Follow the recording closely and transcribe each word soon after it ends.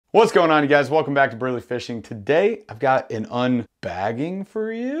What's going on, you guys? Welcome back to BurlyFishing. Today, I've got an unbagging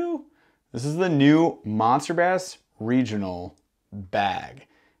for you. This is the new Monsterbass Regional bag.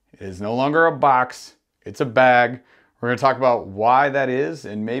 It is no longer a box, it's a bag. We're gonna talk about why that is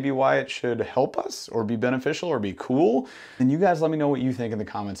and maybe why it should help us or be beneficial or be cool. And you guys let me know what you think in the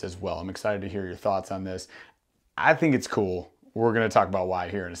comments as well. I'm excited to hear your thoughts on this. I think it's cool. We're gonna talk about why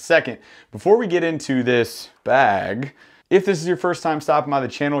here in a second. Before we get into this bag, if this is your first time stopping by the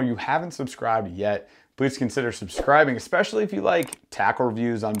channel, you haven't subscribed yet, please consider subscribing, especially if you like tackle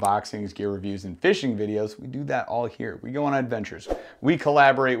reviews, unboxings, gear reviews, and fishing videos. We do that all here. We go on adventures. We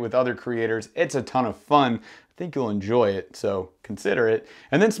collaborate with other creators. It's a ton of fun. I think you'll enjoy it, so consider it.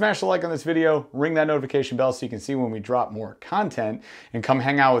 And then smash the like on this video, ring that notification bell so you can see when we drop more content, and come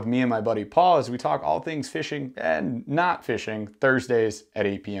hang out with me and my buddy Paul as we talk all things fishing and not fishing Thursdays at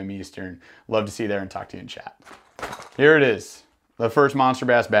 8 p.m. Eastern. Love to see you there and talk to you in chat. Here it is, the first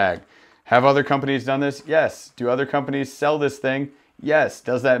Monsterbass bag. Have other companies done this? Yes. Do other companies sell this thing? Yes.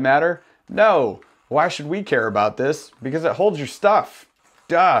 Does that matter? No. Why should we care about this? Because it holds your stuff.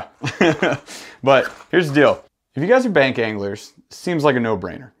 Duh. But here's the deal. If you guys are bank anglers, it seems like a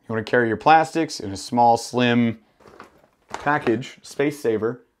no-brainer. You want to carry your plastics in a small, slim package, space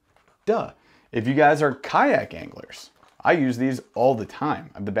saver. Duh. If you guys are kayak anglers, I use these all the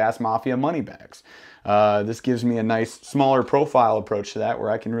time. I have the Bass Mafia money bags. This gives me a nice smaller profile approach to that where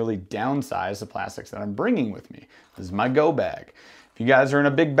I can really downsize the plastics that I'm bringing with me. This is my go bag. If you guys are in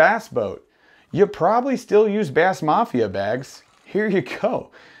a big bass boat, you probably still use Bass Mafia bags. Here you go.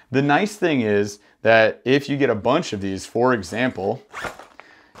 The nice thing is that if you get a bunch of these, for example,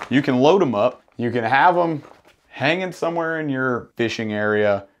 you can load them up. You can have them hanging somewhere in your fishing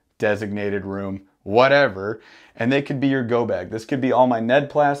area, designated room, whatever, and they could be your go bag. This could be all my Ned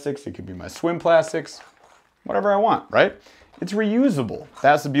plastics, it could be my swim plastics, whatever I want, right? It's reusable.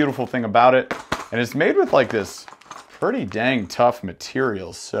 That's the beautiful thing about it. And it's made with like this pretty dang tough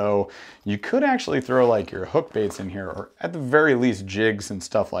material. So you could actually throw like your hook baits in here, or at the very least jigs and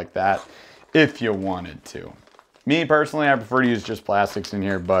stuff like that, if you wanted to. Me personally, I prefer to use just plastics in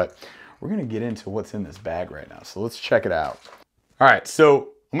here, but we're gonna get into what's in this bag right now. So let's check it out. All right, so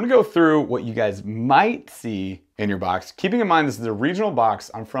I'm gonna go through what you guys might see in your box. Keeping in mind, this is a regional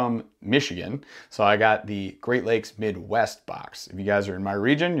box. I'm from Michigan, so I got the Great Lakes Midwest box. If you guys are in my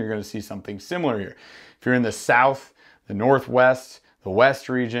region, you're gonna see something similar here. If you're in the South, the Northwest, the West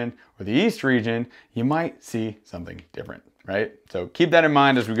region, or the East region, you might see something different, right? So keep that in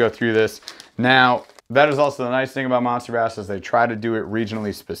mind as we go through this. Now, that is also the nice thing about Monsterbass is they try to do it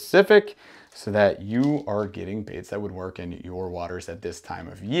regionally specific, so that you are getting baits that would work in your waters at this time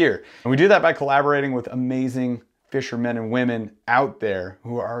of year. And we do that by collaborating with amazing fishermen and women out there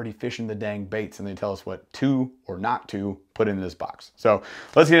who are already fishing the dang baits, and they tell us what to or not to put in this box. So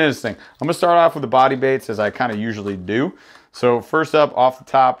let's get into this thing. I'm gonna start off with the body baits as I kind of usually do. So first up off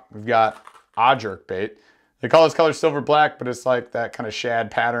the top, we've got a jerk bait. They call this color silver black, but it's like that kind of shad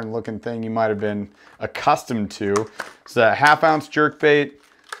pattern looking thing you might have been accustomed to. It's a 1/2 ounce jerk bait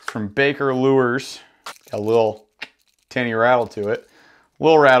from Baker Lures. Got a little tinny rattle to it.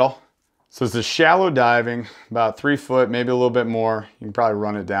 Little rattle. So it's a shallow diving, about 3 foot, maybe a little bit more. You can probably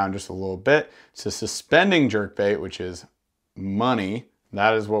run it down just a little bit. It's a suspending jerkbait, which is money.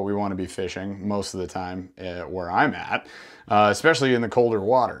 That is what we want to be fishing most of the time where I'm at, especially in the colder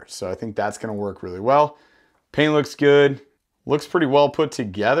water. So I think that's going to work really well. Paint looks good. Looks pretty well put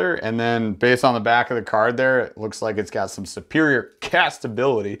together, and then based on the back of the card there, it looks like it's got some superior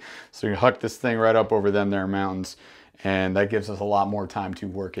castability. So you hook this thing right up over them there mountains, and that gives us a lot more time to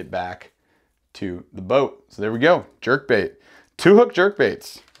work it back to the boat. So there we go, jerkbait. 2-hook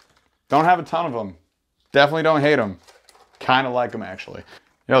jerkbaits. Don't have a ton of them. Definitely don't hate them. Kind of like them actually.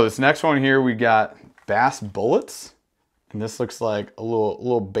 This next one here, we got Bass Bullets. And this looks like a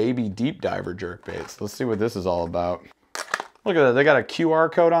little baby deep diver jerkbait. So let's see what this is all about. Look at that, they got a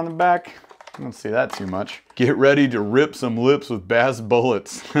QR code on the back. I don't see that too much. Get ready to rip some lips with Bass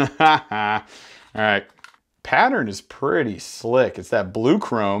Bullets. All right, pattern is pretty slick. It's that blue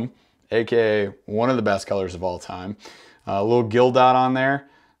chrome, AKA one of the best colors of all time. A little gill dot on there.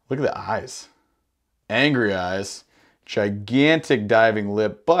 Look at the eyes. Angry eyes. Gigantic diving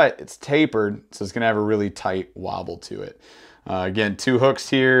lip, but it's tapered, so it's gonna have a really tight wobble to it. Again, 2 hooks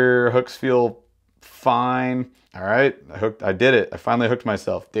here. Hooks feel fine. All right, I did it. I finally hooked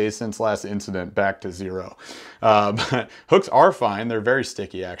myself. Days since last incident, back to 0. But hooks are fine. They're very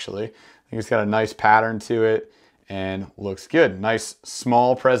sticky, actually. I think it's got a nice pattern to it and looks good. Nice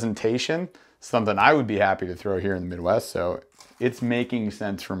small presentation. Something I would be happy to throw here in the Midwest, so it's making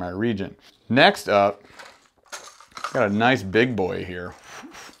sense for my region. Next up, got a nice big boy here.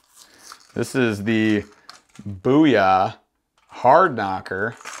 This is the Booyah Hard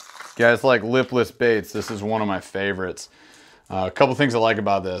Knocker. You guys like lipless baits, this is one of my favorites. A couple things I like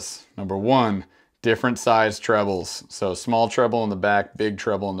about this. Number one, different size trebles. So small treble in the back, big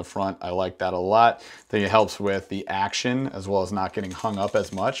treble in the front. I like that a lot. I think it helps with the action as well as not getting hung up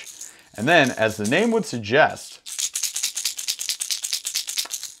as much. And then, as the name would suggest,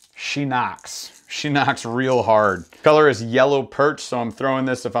 she knocks. She knocks real hard. Color is yellow perch, so I'm throwing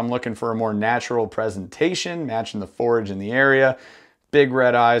this if I'm looking for a more natural presentation, matching the forage in the area. Big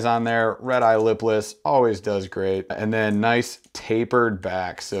red eyes on there, red eye lipless, always does great. And then nice tapered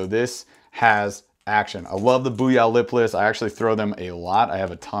back. So this has action. I love the Booyah lipless. I actually throw them a lot. I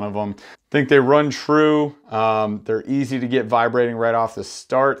have a ton of them. I think they run true. They're easy to get vibrating right off the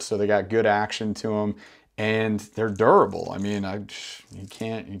start, so they got good action to them. And they're durable. I mean, you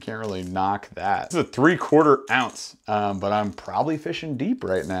can't really knock that. This is a 3/4 ounce, but I'm probably fishing deep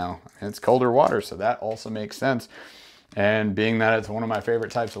right now. It's colder water, so that also makes sense. And being that it's one of my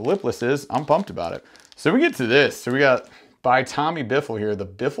favorite types of liplesses, I'm pumped about it. So we get to this. So we got, by Tommy Biffle here, the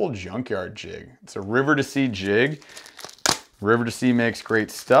Biffle Junkyard Jig. It's a River to Sea jig. River to Sea makes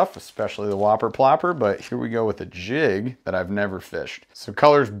great stuff, especially the Whopper Plopper, but here we go with a jig that I've never fished. So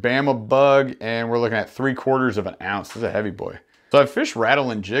color's Bama Bug, and we're looking at 3/4 of an ounce. This is a heavy boy. So I've fished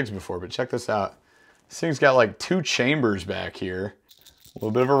rattling jigs before, but check this out. This thing's got like 2 chambers back here. A little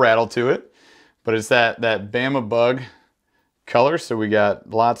bit of a rattle to it, but it's that Bama Bug color. So we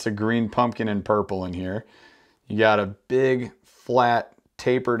got lots of green, pumpkin, and purple in here. You got a big, flat,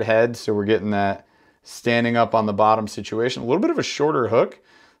 tapered head, so we're getting that standing up on the bottom situation. A little bit of a shorter hook,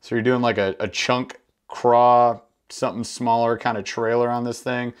 so you're doing like a chunk craw, something smaller kind of trailer on this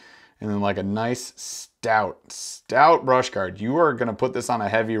thing, and then like a nice stout brush guard. You are gonna put this on a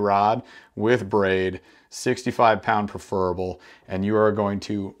heavy rod with braid, 65-pound preferable, and you are going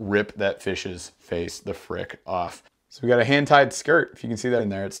to rip that fish's face the frick off. So we got a hand-tied skirt, if you can see that in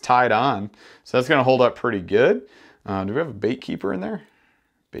there. It's tied on, so that's gonna hold up pretty good. Do we have a bait keeper in there?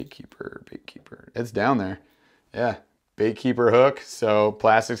 Bait keeper. It's down there. Yeah, bait keeper hook, so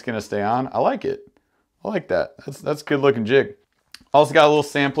plastic's gonna stay on. I like it. I like that. That's a good looking jig. Also got a little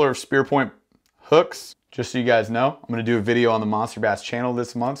sampler of spear point hooks, just so you guys know. I'm gonna do a video on the Monsterbass channel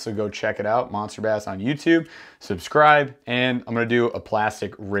this month, so go check it out, Monsterbass on YouTube, subscribe, and I'm gonna do a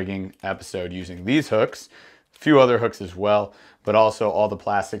plastic rigging episode using these hooks, a few other hooks as well, but also all the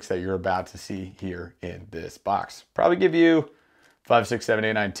plastics that you're about to see here in this box. Probably give you 5, 6, 7,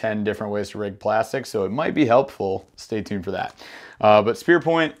 8, 9, 10 different ways to rig plastic, so it might be helpful. Stay tuned for that. But spear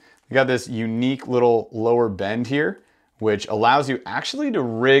point, we got this unique little lower bend here, which allows you actually to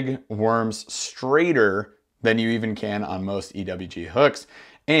rig worms straighter than you even can on most EWG hooks,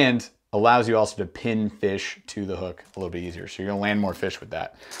 and allows you also to pin fish to the hook a little bit easier. So you're gonna land more fish with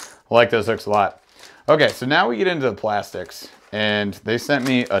that. I like those hooks a lot. Okay, so now we get into the plastics, and they sent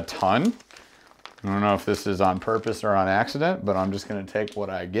me a ton. I don't know if this is on purpose or on accident, but I'm just gonna take what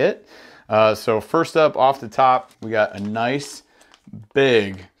I get. So first up off the top, we got a nice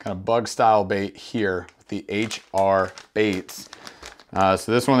big kind of bug style bait here with the HR baits.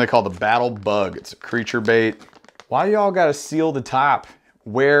 So this one they call the Battle Bug. It's a creature bait. Why y'all gotta seal the top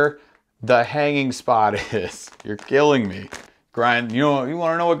where the hanging spot is? You're killing me. Grind, you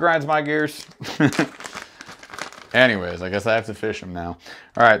wanna know what grinds my gears? Anyways, I guess I have to fish them now.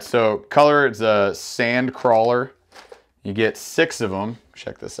 All right, so color, it's a sand crawler. You get 6 of them.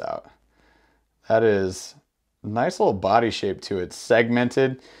 Check this out. That is a nice little body shape to it.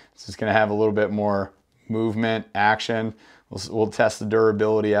 Segmented, so it's gonna have a little bit more movement, action. We'll test the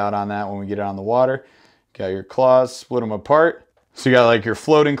durability out on that when we get it on the water. Got your claws, split them apart. So you got like your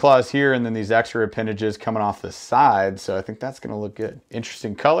floating claws here, and then these extra appendages coming off the side. So I think that's gonna look good.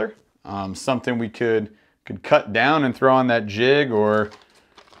 Interesting color. Something we could cut down and throw on that jig, or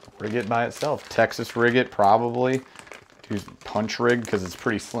rig it by itself. Texas rig it probably. Do punch rig because it's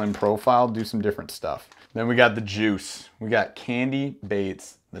pretty slim profile. Do some different stuff. Then we got the juice. We got Candy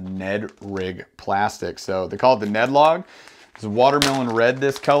Baits, the Ned Rig plastic. So they call it the Ned Log. It's watermelon red,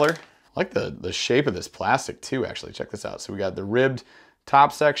 this color. I like the shape of this plastic too, actually. Check this out. So we got the ribbed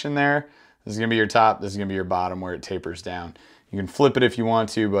top section there. This is gonna be your top, this is gonna be your bottom where it tapers down. You can flip it if you want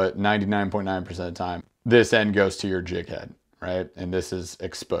to, but 99.9% of the time, this end goes to your jig head, right? And this is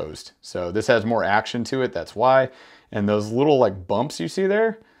exposed. So this has more action to it, that's why. And those little like bumps you see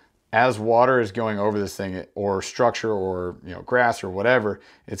there, as water is going over this thing, or structure, or grass or whatever,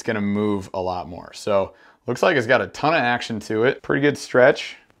 it's gonna move a lot more. So looks like it's got a ton of action to it. Pretty good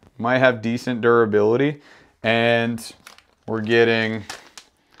stretch, might have decent durability. And we're getting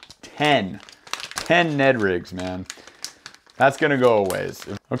 10 Ned rigs, man. That's gonna go a ways.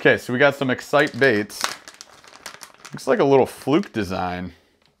 Okay, so we got some Excite baits. Looks like a little fluke design.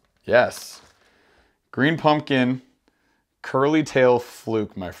 Yes. Green pumpkin, curly tail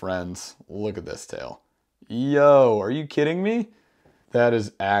fluke, my friends. Look at this tail. Yo, are you kidding me? That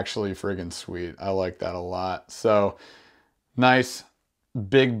is actually friggin' sweet. I like that a lot. So nice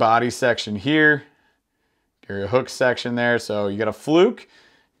big body section here. Your hook section there. So you got a fluke.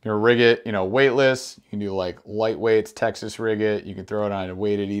 You're gonna rig it, you know, weightless. You can do like light weights, Texas rig it. You can throw it on a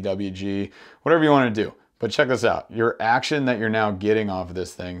weighted EWG, whatever you want to do. But check this out. Your action that you're now getting off of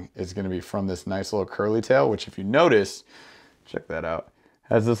this thing is gonna be from this nice little curly tail, which if you notice, check that out,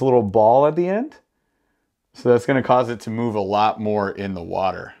 has this little ball at the end. So that's gonna cause it to move a lot more in the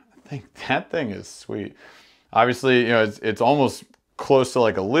water. I think that thing is sweet. Obviously, you know, it's almost close to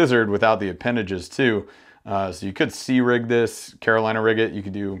like a lizard without the appendages too. So you could C-rig this, Carolina rig it. You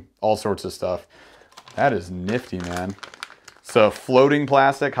could do all sorts of stuff. That is nifty, man. So floating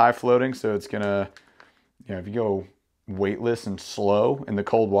plastic, high floating. So it's gonna, you know, if you go weightless and slow in the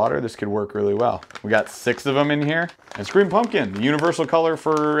cold water, this could work really well. We got 6 of them in here. It's green pumpkin, the universal color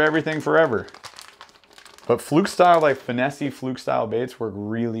for everything forever. But fluke style, like finesse fluke style baits work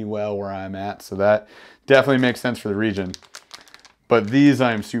really well where I'm at. So that definitely makes sense for the region. But these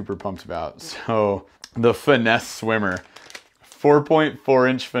I'm super pumped about. So the finesse swimmer, 4.4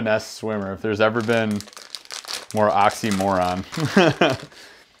 inch finesse swimmer. If there's ever been more oxymoron.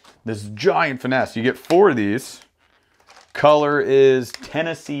 This giant finesse, you get 4 of these. Color is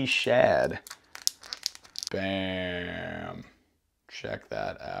Tennessee shad. Bam. Check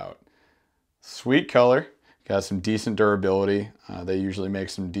that out. Sweet color. Got some decent durability. They usually make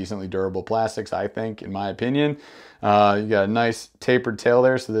some decently durable plastics, I think, in my opinion. You got a nice tapered tail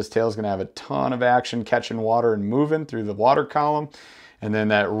there, so this tail is going to have a ton of action catching water and moving through the water column. And then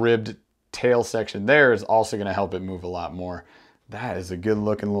that ribbed tail section there is also going to help it move a lot more. That is a good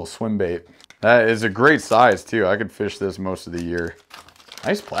looking little swim bait. That is a great size too. I could fish this most of the year.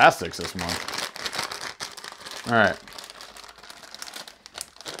 Nice plastics this month. All right.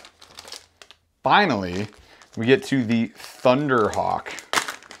 Finally, we get to the Thunderhawk.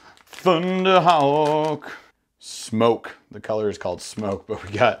 Thunderhawk. Smoke. The color is called smoke, but we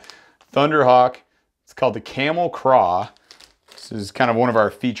got Thunderhawk. It's called the Camel Craw. This is kind of one of our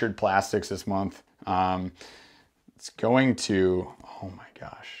featured plastics this month. It's going to, oh my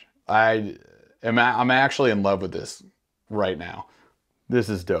gosh. I'm actually in love with this right now. This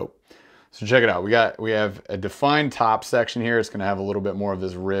is dope. So check it out. We have a defined top section here. It's going to have a little bit more of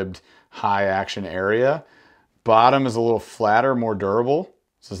this ribbed high action area. Bottom is a little flatter, more durable.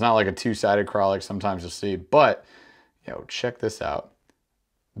 So it's not like a two-sided craw like sometimes you'll see, but yo, check this out.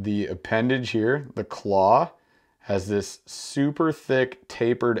 The appendage here, the claw, has this super thick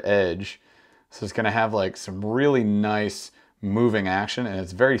tapered edge. So it's gonna have like some really nice moving action, and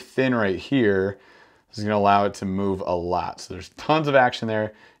it's very thin right here. This is gonna allow it to move a lot. So there's tons of action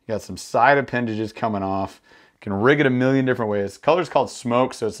there. You got some side appendages coming off. You can rig it a million different ways. The color's called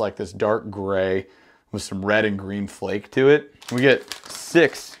smoke, so it's like this dark gray with some red and green flake to it. We get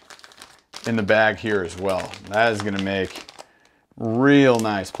 6 in the bag here as well. That is gonna make real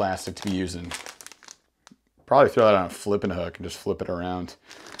nice plastic to be using. Probably throw that on a flipping hook and just flip it around.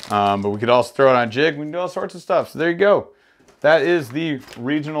 But we could also throw it on a jig. We can do all sorts of stuff. So there you go. That is the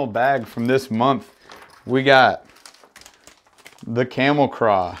regional bag from this month. We got the Camel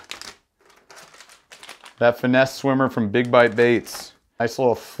Craw, that finesse swimmer from Big Bite Baits, nice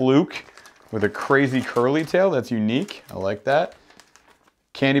little fluke with a crazy curly tail. That's unique. I like that.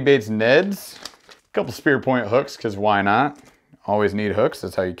 Candy Baits Neds, a couple spear point hooks, because why not? Always need hooks.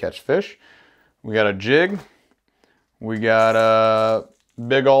 That's how you catch fish. We got a jig. We got a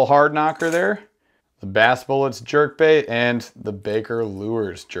big ol' hard knocker there. The Bass Bullets jerkbait and the Baker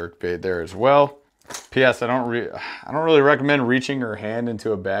Lures jerkbait there as well. P.S. I don't really recommend reaching your hand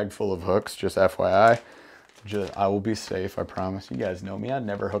into a bag full of hooks, just FYI. I will be safe, I promise. You guys know me, I'd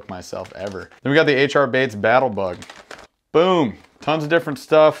never hook myself ever. Then we got the HR Baits Battle Bug. Boom, tons of different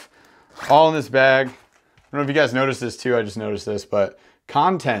stuff, all in this bag. I don't know if you guys noticed this too, I just noticed this, but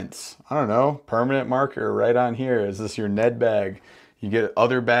contents, I don't know, permanent marker right on here. Is this your Ned bag? You get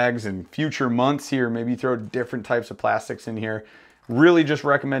other bags in future months here. Maybe you throw different types of plastics in here. Really just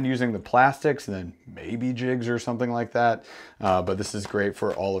recommend using the plastics and then maybe jigs or something like that. But this is great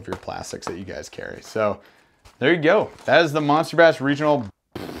for all of your plastics that you guys carry. So there you go. That is the Monsterbass Regional,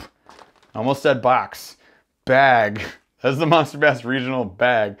 almost said box, bag. That's the Monsterbass Regional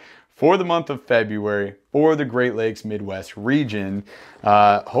bag for the month of February for the Great Lakes Midwest region.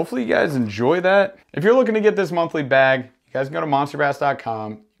 Hopefully you guys enjoy that. If you're looking to get this monthly bag, you guys can go to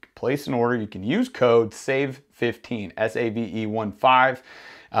monsterbass.com, you can place an order, you can use code SAVE15 SAVE15, SAVE15,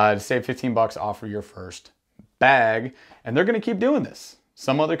 to save 15 bucks off of your first bag. And they're going to keep doing this.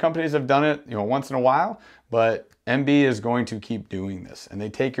 Some other companies have done it, once in a while, but MB is going to keep doing this, and they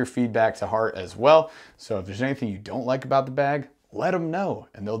take your feedback to heart as well. So if there's anything you don't like about the bag, let them know,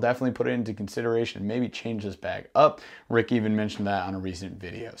 and they'll definitely put it into consideration and maybe change this bag up. Rick even mentioned that on a recent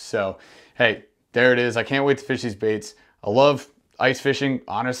video. So, hey, there it is. I can't wait to fish these baits. I love ice fishing,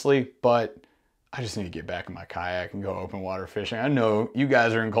 honestly, but I just need to get back in my kayak and go open water fishing. I know you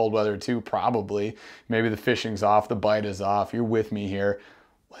guys are in cold weather too, probably. Maybe the fishing's off, the bite is off. You're with me here.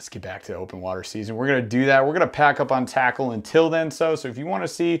 Let's get back to open water season. We're gonna do that. We're gonna pack up on tackle until then. So if you wanna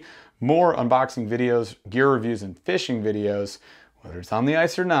see more unboxing videos, gear reviews, and fishing videos, whether it's on the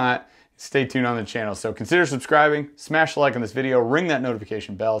ice or not, stay tuned on the channel. So consider subscribing, smash the like on this video, ring that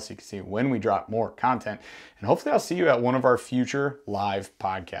notification bell so you can see when we drop more content. And hopefully I'll see you at one of our future live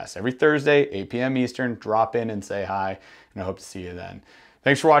podcasts. Every Thursday, 8 p.m. Eastern, drop in and say hi, and I hope to see you then.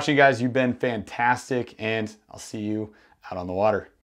 Thanks for watching, guys. You've been fantastic, and I'll see you out on the water.